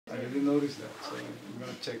didn't notice that, so I'm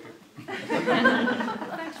going to check it.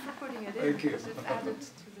 Thanks for putting it in, Thank you. because it added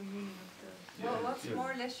to the meaning of the... Well, what's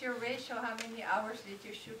more or less your ratio? How many hours did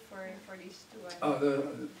you shoot for these two? Oh,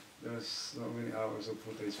 there's not many hours of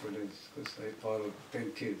footage for this, because I followed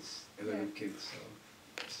 10 kids, 11 kids, so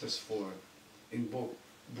it's just 4. In book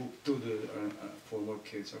 2, there are 4 more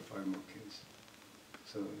kids or 5 more kids.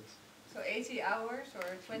 So 80 hours or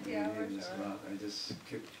 20 hours? It's a lot. I just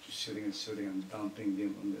keep shooting and dumping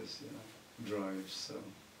them on this, drives. So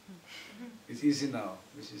it's easy now.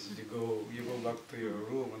 Which is you go back to your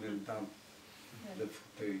room and then dump the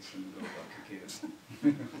footage and go back again.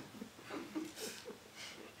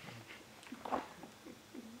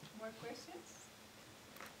 More questions?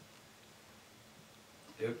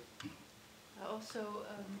 Yep. Also,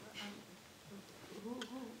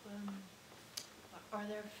 are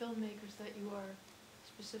there filmmakers that you are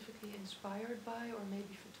specifically inspired by, or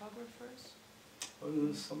maybe photographers? Well,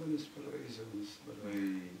 there's so many inspirations, but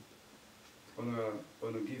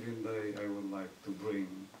on a given day, I would like to bring,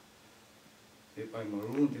 if I'm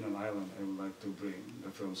marooned in an island, I would like to bring the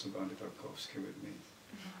films of Andy Tarkovsky with me.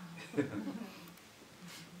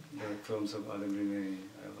 The films of Adam Rene,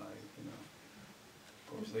 I like,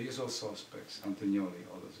 Of course, the usual suspects, Antonioni,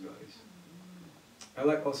 all those guys. I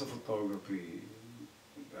like also photography,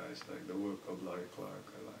 guys, like the work of Larry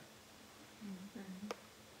Clark, I like.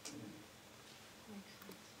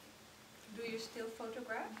 Do you still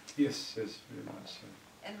photograph? Yes, very much.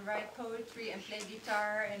 And write poetry and play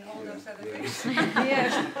guitar and all those other things?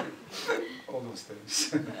 Yes. All those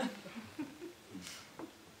things.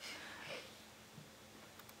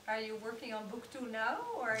 Are you working on book 2 now,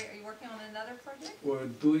 or are you working on another project? We're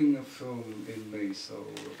doing a film in May, so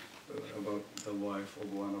about the wife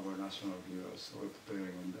of one of our national heroes. So we're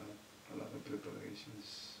preparing on that. A lot of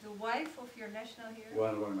preparations. The wife of your national hero?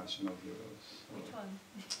 One of our national heroes. Which one?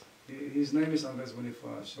 His name is Andres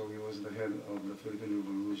Bonifacio. He was the head of the Philippine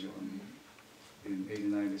Revolution in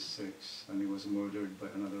 1896, and he was murdered by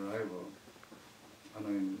another rival. And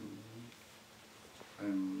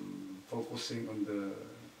I'm focusing on the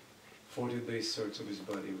 40-day search of his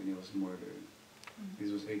body when he was murdered.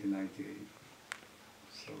 This was 1898.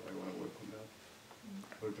 So I want to work on that.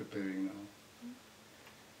 We're preparing now.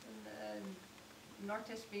 North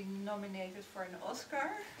has been nominated for an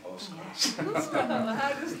Oscar. Oscars.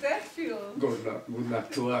 How does that feel? Good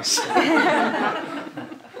luck to us.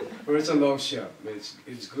 But it's a long shot.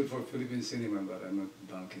 It's good for Philippine cinema, but I'm not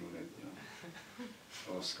banking on it.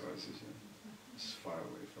 Oscars is it's far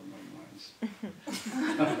away from our minds.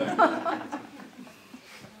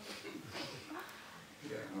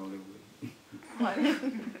 Yeah, Hollywood.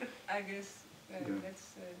 I guess that's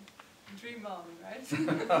dream on, right?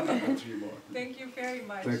 Dream on. Thank you very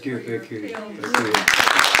much. Thank you, for thank you. your films. Thank you.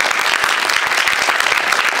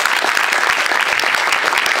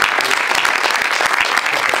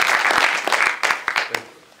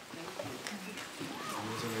 I'm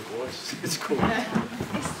using your voice. It's cool.